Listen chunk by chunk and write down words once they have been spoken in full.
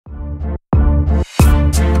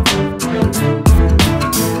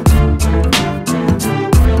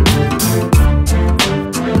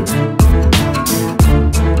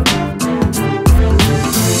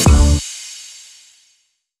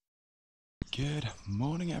Good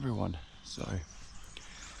morning everyone. So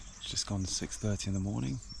it's just gone 6:30 in the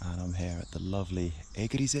morning and I'm here at the lovely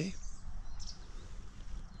gerisee.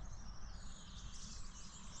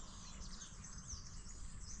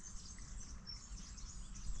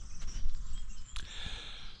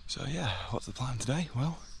 So yeah, what's the plan today?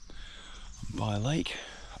 Well, I'm by a lake.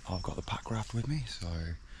 I've got the pack raft with me, so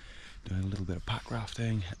doing a little bit of pack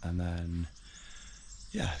rafting and then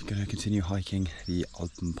yeah, gonna continue hiking the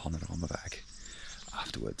Alpine Panorama Trail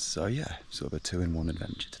afterwards. So yeah, sort of a 2-in-1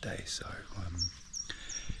 adventure today. So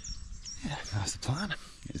yeah, that's the plan.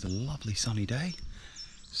 It's a lovely sunny day.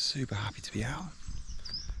 Super happy to be out.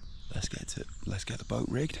 Let's get the boat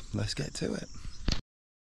rigged. Let's get to it.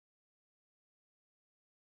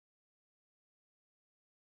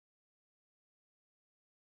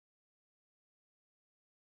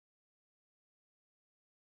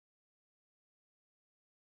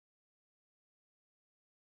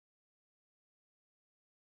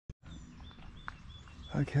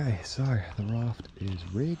 Okay, so the raft is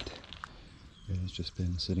rigged. It's just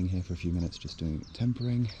been sitting here for a few minutes just doing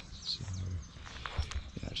tempering. So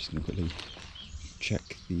yeah, just gonna quickly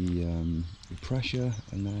check the pressure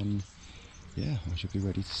and then yeah, I should be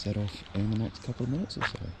ready to set off in the next couple of minutes or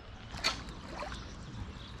so.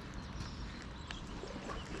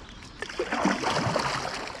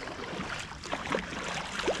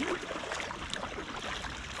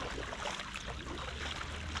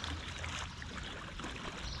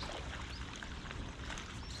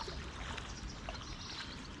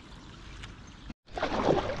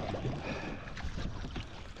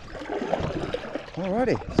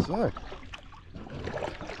 Alrighty, so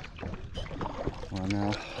I'm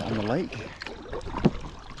now on the lake,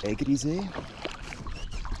 gerisee.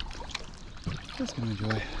 Just gonna enjoy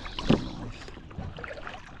a nice,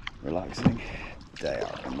 relaxing day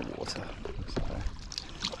out on the water. So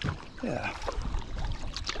yeah.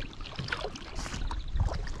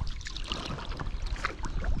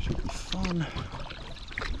 Should be fun.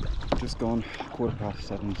 Just gone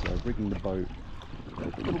 7:15, so rigging the boat.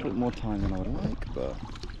 A little bit more time than I would like, but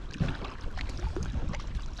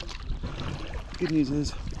good news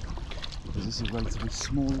is this is a relatively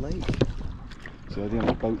small lake, so the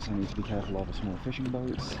only boats I need to be careful of are small fishing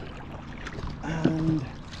boats and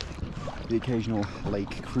the occasional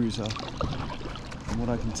lake cruiser. And what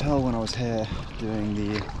I can tell when I was here doing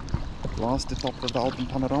the last stop of the Alpine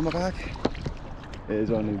Panorama Trail, there is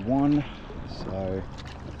only one, so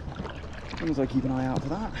as long as I keep an eye out for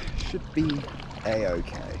that, should be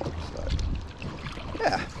a-okay. So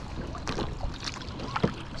yeah,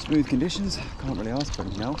 smooth conditions, can't really ask for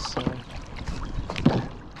anything else, so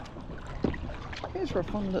here's for a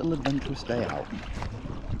fun little adventurous day out.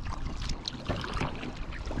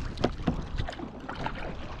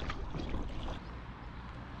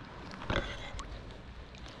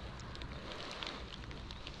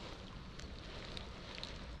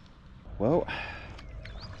 Well,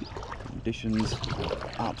 conditions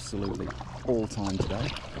absolutely all time today.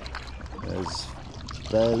 There's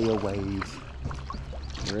barely a wave,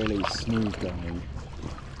 really smooth going.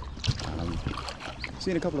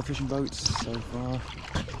 Seen a couple of fishing boats so far.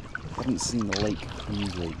 Haven't seen the lake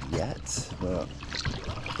cruiser yet, but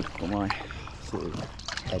got my sort of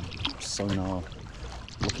head sonar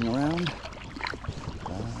looking around.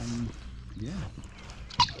 Yeah,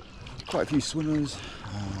 quite a few swimmers.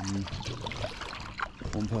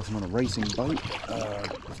 One person on a racing boat,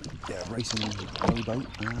 racing rowboat,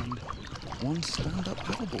 and one stand-up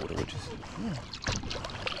paddleboarder, which is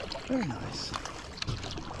very nice.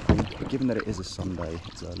 But given that it is a Sunday,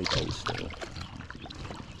 it's early days still.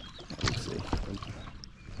 Yeah, we'll see.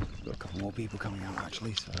 We've got a couple more people coming out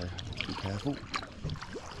actually, so be careful.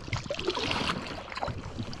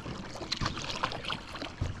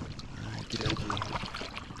 Alright, get over here.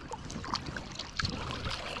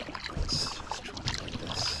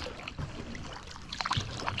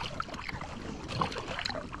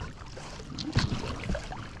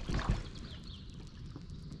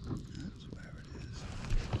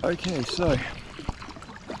 Okay, so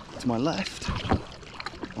to my left,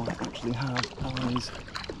 I actually have eyes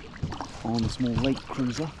on a small lake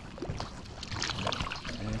cruiser.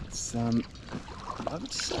 It's, I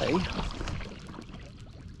would say,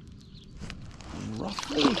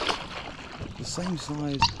 roughly the same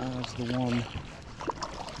size as the one,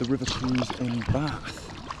 the river cruise in Bath,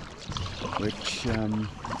 which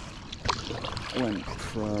went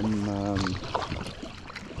from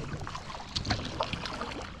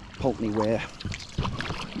Pulteney Weir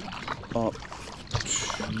up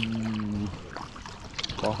to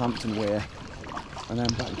Northampton Weir and then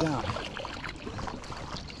back down,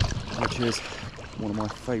 which is one of my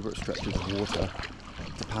favourite stretches of water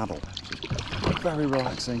to paddle. Just very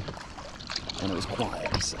relaxing, and it was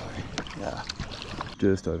quiet, so yeah.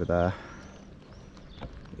 Just over there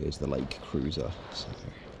is the lake cruiser, so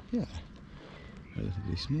yeah,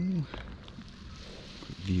 relatively small.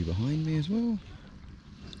 Quick view behind me as well.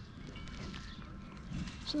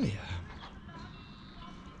 So yeah,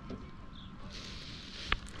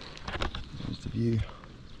 there's the view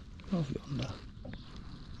of yonder.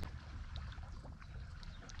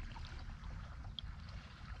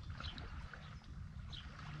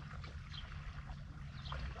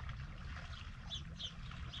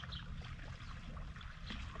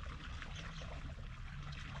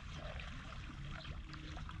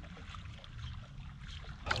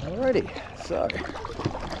 Alrighty, so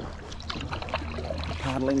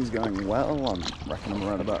paddling's going well. I reckon I'm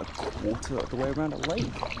around about a quarter of the way around the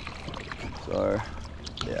lake. So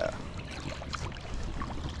yeah.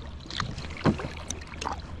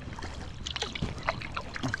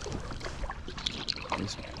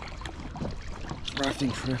 This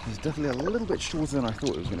rafting trip is definitely a little bit shorter than I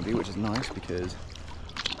thought it was going to be, which is nice because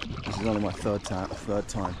this is only my third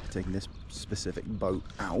time taking this specific boat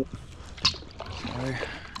out. So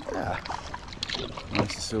yeah,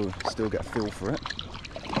 nice to still get a feel for it.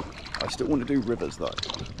 I still want to do rivers though.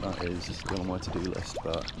 That is still on my to-do list,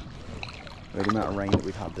 but with the amount of rain that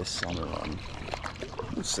we've had this summer,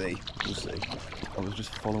 we'll see. I was just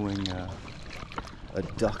following a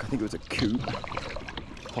duck. I think it was a coot,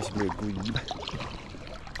 possibly a grebe.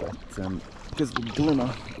 But because of the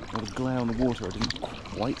glimmer or the glare on the water, I didn't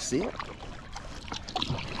quite see it.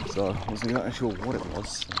 So I wasn't exactly sure what it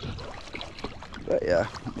was. But yeah,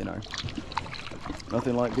 you know,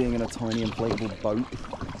 nothing like being in a tiny inflatable boat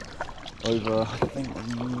over, I think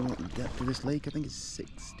the depth of this lake, I think it's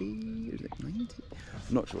 60, or is it 90?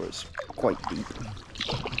 I'm not sure, it's quite deep.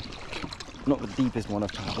 Not the deepest one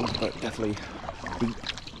I've paddled, but definitely deep.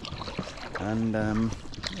 And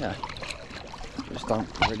yeah, I just don't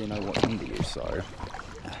really know what's under you, so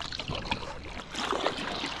yeah.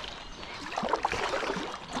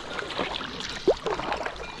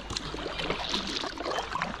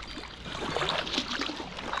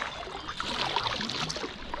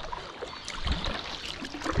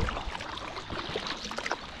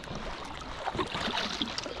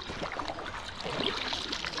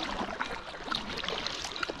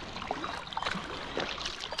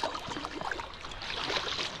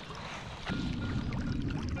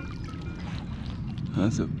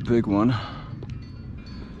 That's a big one.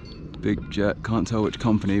 Big jet, can't tell which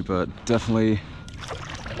company, but definitely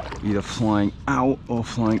either flying out or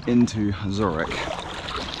flying into Zurich.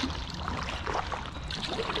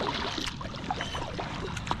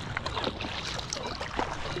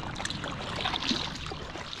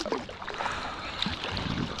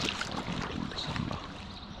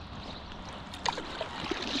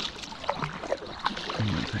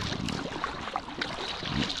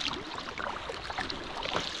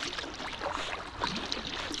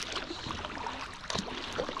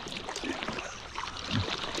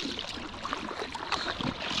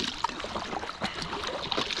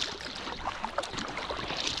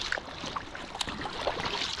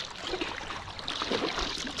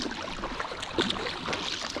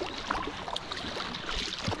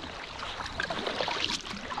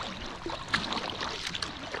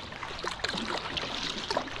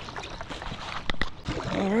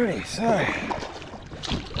 Alrighty, so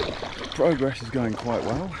progress is going quite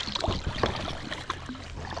well.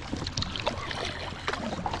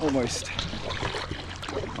 Almost,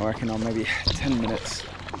 I reckon I'm maybe 10 minutes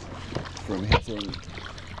from hitting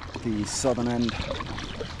the southern end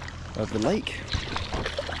of the lake,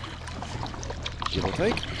 give or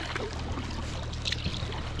take.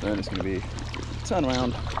 Then it's going to be turn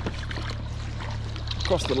around,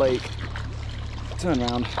 cross the lake, turn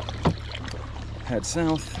around, head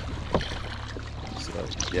south. So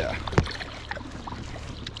yeah.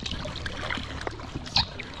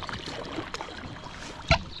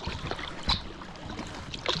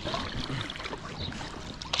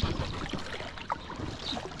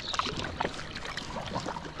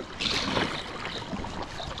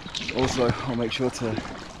 Also, I'll make sure to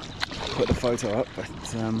put the photo up, but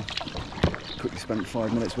quickly spent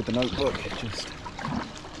 5 minutes with the notebook, just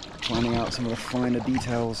planning out some of the finer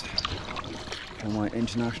details for my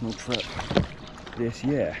international trip this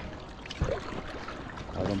year.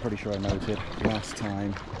 As I'm pretty sure I noted last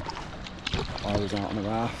time I was out on the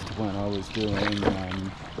raft when I was doing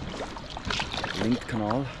Link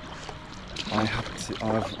Canal, I've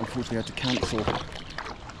unfortunately had to cancel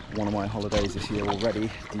one of my holidays this year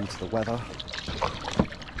already due to the weather.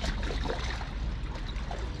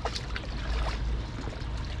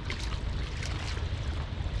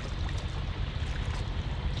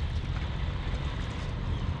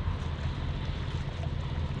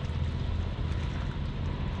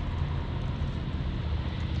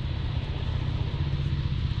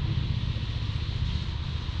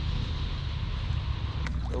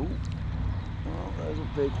 Oh, well, there's a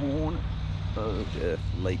big horn. Oh dear,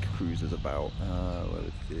 lake cruiser's about. Where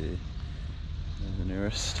is the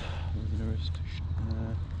nearest? Where's the nearest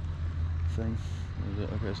thing? Where is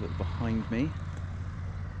it? Okay, so it's behind me.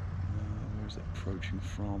 Where is it approaching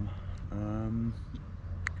from?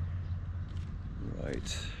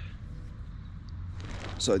 Right.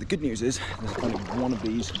 So the good news is there's only one of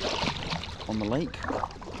these on the lake.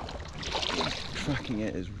 Tracking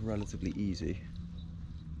it is relatively easy.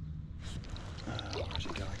 Where's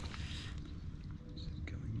it going? Is it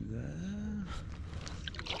going there?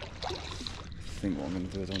 I think what I'm going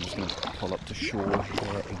to do is I'm just going to pull up to shore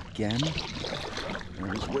here again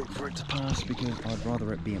and just wait for it to pass, because I'd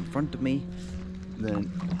rather it be in front of me than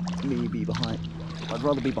me be behind. I'd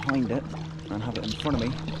rather be behind it and have it in front of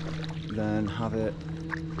me than have it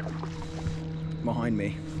behind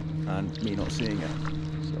me and me not seeing it.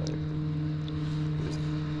 So,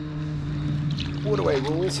 waterway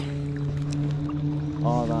rules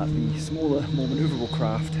are that the smaller, more manoeuvrable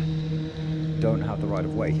craft don't have the right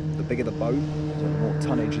of way. The bigger the boat, the more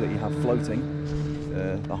tonnage that you have floating,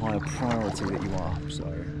 the higher priority that you are. So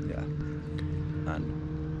yeah, and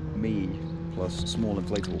me plus small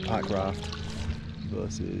inflatable packraft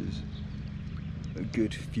versus a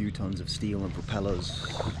good few tons of steel and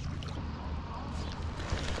propellers.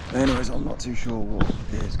 Anyways, I'm not too sure what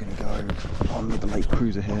is going to go on with the lake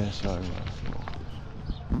cruiser here, so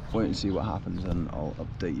wait and see what happens and I'll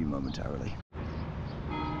update you momentarily.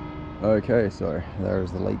 Okay, so there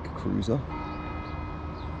is the lake cruiser.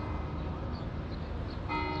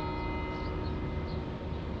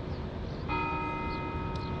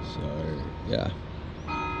 So yeah,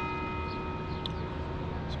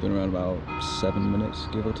 it's been around about 7 minutes,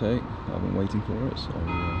 give or take. I've been waiting for it, so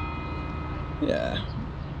yeah,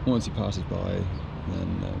 once he passes by,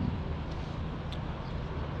 then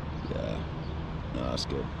yeah, no, that's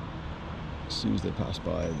good. As soon as they pass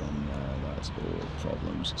by, then that's all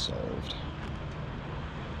problems solved.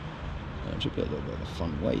 It should be a little bit of a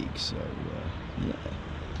fun wake, so yeah.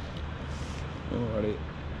 Alrighty.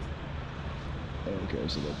 Okay,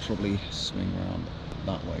 so they'll probably swing around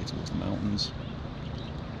that way towards the mountains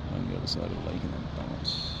and the other side of the lake and then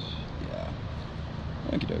bounce. Yeah.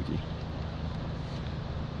 Okie dokie.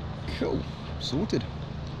 Cool. Sorted.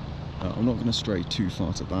 I'm not going to stray too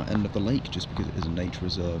far to that end of the lake just because it is a nature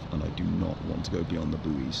reserve and I do not want to go beyond the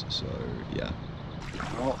buoys, so yeah.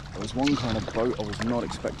 Well, there was one kind of boat I was not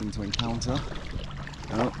expecting to encounter.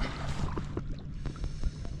 Oh.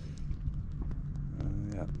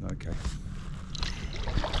 Yeah, okay.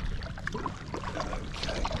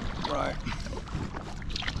 Okay, right.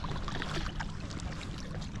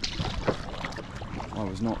 I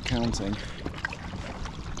was not counting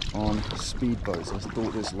on speedboats. I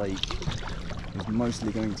thought this lake was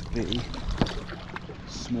mostly going to be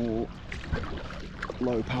small,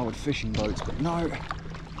 low-powered fishing boats, but no.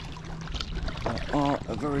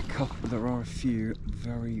 There are a few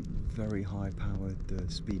very, very high-powered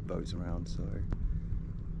speedboats around, so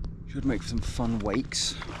should make for some fun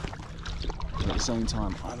wakes. But at the same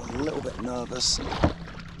time, I'm a little bit nervous,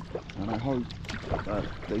 and I hope that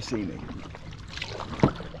they see me.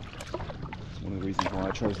 One of the reasons why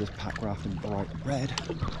I chose this Packraft in bright red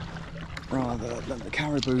rather than the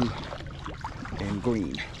Caribou in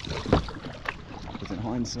green. Because in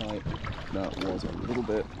hindsight, that was a little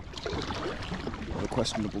bit of a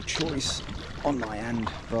questionable choice on my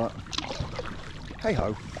end, but hey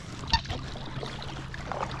ho.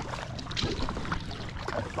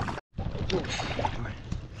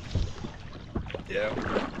 Yeah,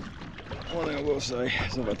 one thing I will say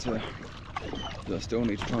is that I still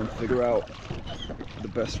need to try and figure out the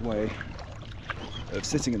best way of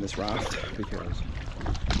sitting in this raft, because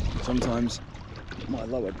sometimes my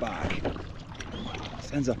lower back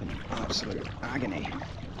ends up in absolute agony.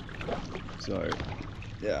 So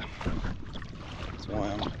yeah, that's why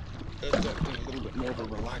I'm adopting a little bit more of a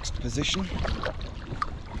relaxed position,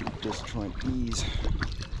 just try and ease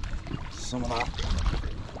some of that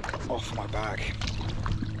off my back,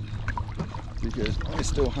 because I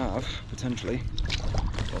still have potentially,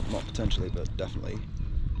 well not potentially but definitely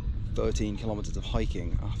 13 kilometers of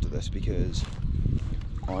hiking after this, because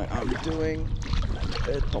I am doing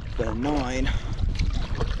the top 9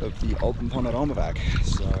 of the Alpine Panorama Trail.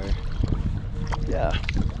 So yeah,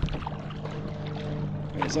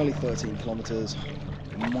 I mean, it's only 13 kilometers,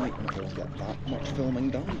 might not be able to get that much filming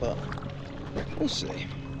done, but we'll see,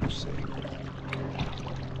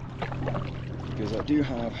 because I do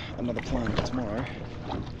have another plan for tomorrow,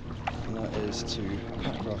 and that is to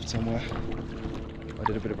packraft somewhere. I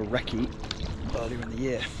did a bit of a recce earlier in the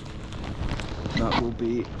year, that will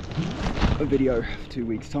be a video for 2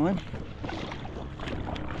 weeks' time.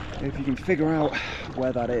 If you can figure out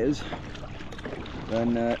where that is,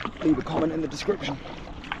 then leave a comment in the description.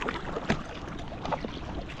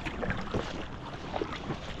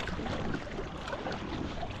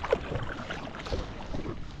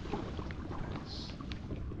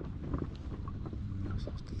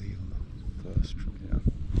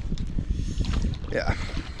 Yeah.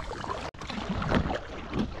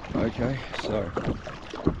 Okay, so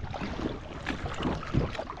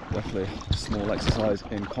definitely a small exercise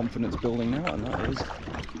in confidence building now, and that is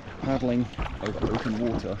paddling over open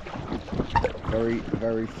water very,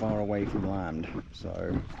 very far away from land.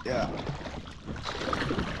 So yeah,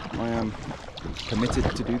 I am committed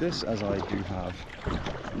to do this, as I do have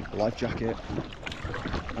a life jacket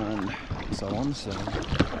and so on. So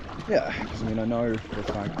yeah, because I mean, I know for a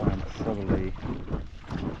fact I am probably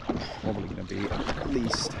going to be at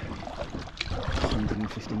least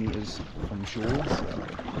 150 metres from shore. So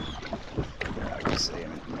yeah, I can see. I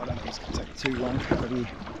mean, I don't think it's going to take too long, maybe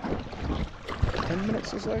 10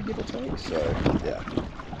 minutes or so, give or take. So yeah,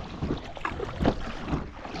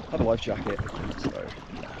 I have a life jacket, so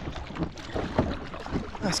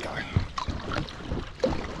let's go.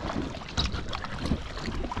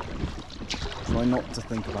 Try not to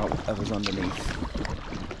think about whatever's underneath.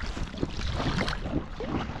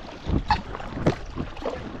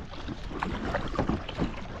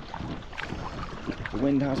 The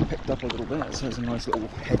wind has picked up a little bit, so there's a nice little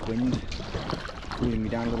headwind cooling me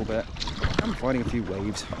down a little bit. I'm fighting a few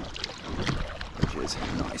waves, which is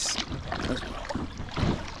nice as well.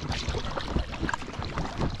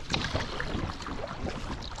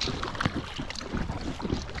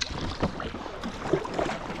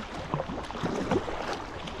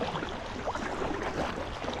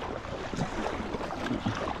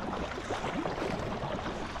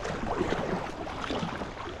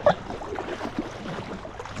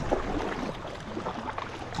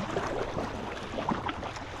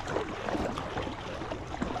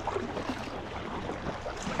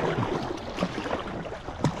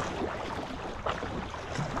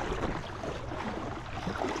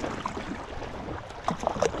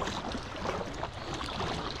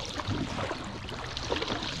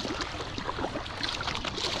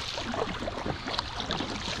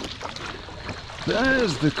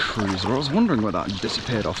 There's the cruiser. I was wondering where that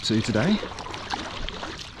disappeared off to today.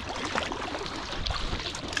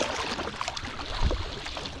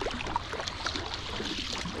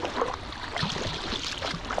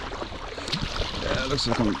 Yeah, it looks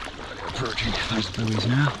like I'm approaching those buoys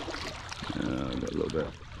now. I've got a little bit.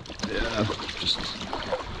 Yeah, just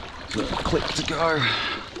a click to go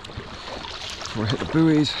before I hit the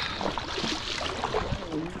buoys.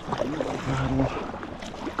 Paddle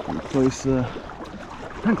closer.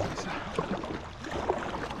 And closer.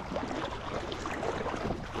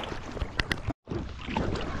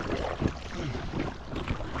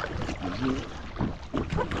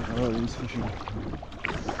 Oh, he's fishing.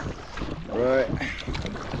 Right.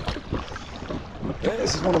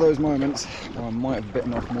 This is one of those moments where I might have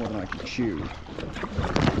bitten off more than I could chew.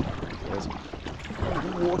 There's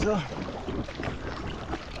water.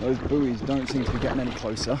 Those buoys don't seem to be getting any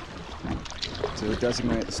closer to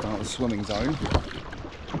designate the start of the swimming zone.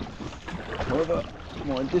 However,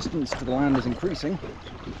 my distance to the land is increasing.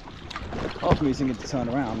 Part of me is thinking to turn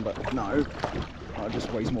around, but no, I'll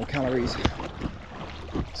just waste more calories.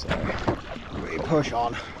 So we push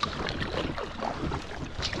on.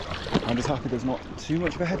 I'm just happy there's not too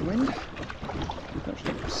much of a headwind.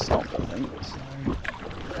 Actually stopped, I think. So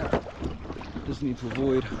yeah, just need to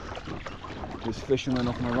avoid this fisherman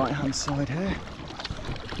off my right hand side here,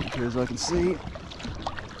 because I can see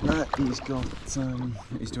that he's got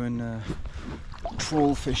he's doing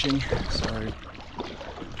trawl fishing. So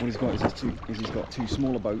what he's got is he's got two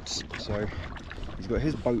smaller boats. So he's got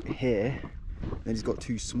his boat here, then he's got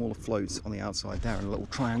two smaller floats on the outside there in a little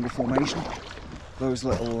triangle formation. Those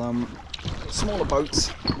little smaller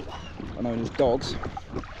boats are known as dogs.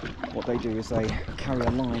 What they do is they carry a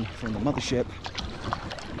line from the mothership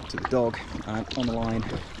to the dog, and on the line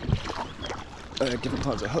different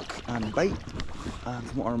types of hook and bait. And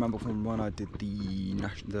from what I remember from when I did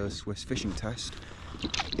the Swiss fishing test,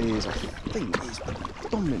 is I think he's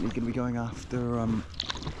predominantly going to be going after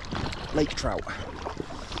lake trout.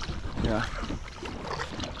 Yeah.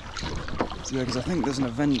 So yeah, because I think there's an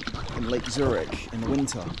event in Lake Zurich in the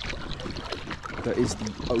winter that is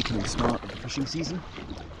the opening start of the fishing season.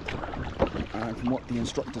 And from what the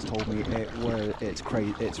instructors told me,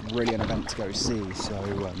 it's really an event to go see.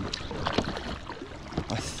 So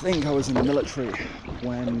I think I was in the military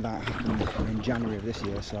when that happened in January of this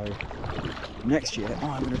year, so next year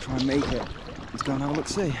I'm going to try and make it. Let's go and have a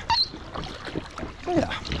look-see. So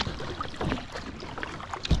yeah.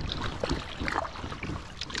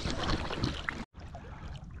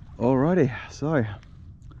 Alrighty, so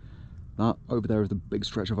that over there is the big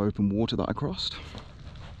stretch of open water that I crossed.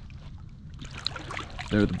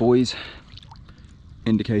 There are the buoys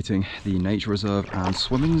indicating the nature reserve and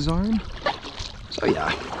swimming zone. So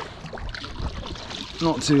yeah,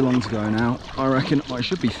 not too long to go now. I reckon I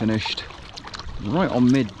should be finished right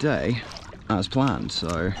on midday as planned.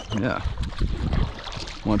 So yeah,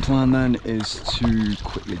 my plan then is to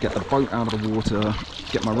quickly get the boat out of the water,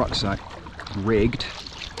 get my rucksack rigged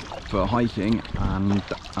for hiking, and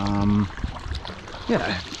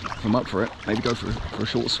yeah, if I'm up for it, maybe go for a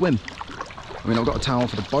short swim. I mean, I've got a towel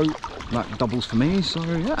for the boat, that doubles for me, so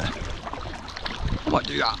yeah, I might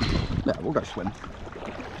do that. Yeah, we'll go swim.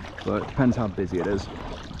 But it depends how busy it is.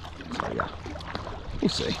 So yeah, we'll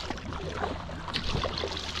see.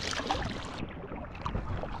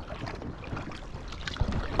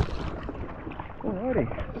 Alrighty,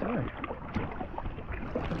 so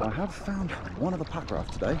I have found one other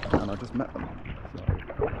packraft today, and I just met them. So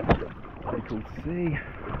pretty cool to see.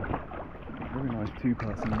 Very nice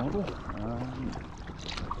two-person model.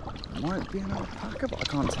 Might be an alpaca, but I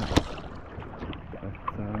can't tell. But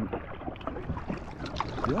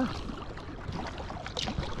yeah.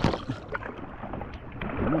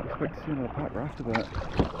 I did not expect to see another packraft, but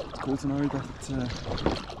it's cool to know that yeah,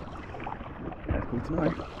 it's cool to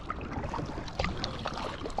know.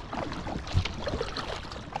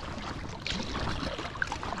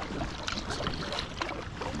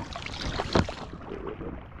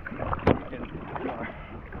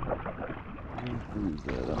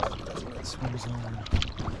 Swims on.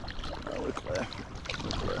 Oh, we're clear.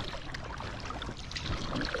 We're clear.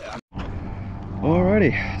 Yeah.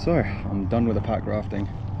 Alrighty, so I'm done with the pack rafting.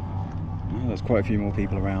 There's quite a few more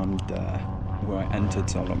people around where I entered,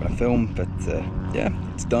 so I'm not going to film, but yeah,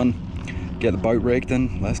 it's done. Get the boat rigged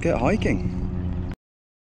and let's get hiking.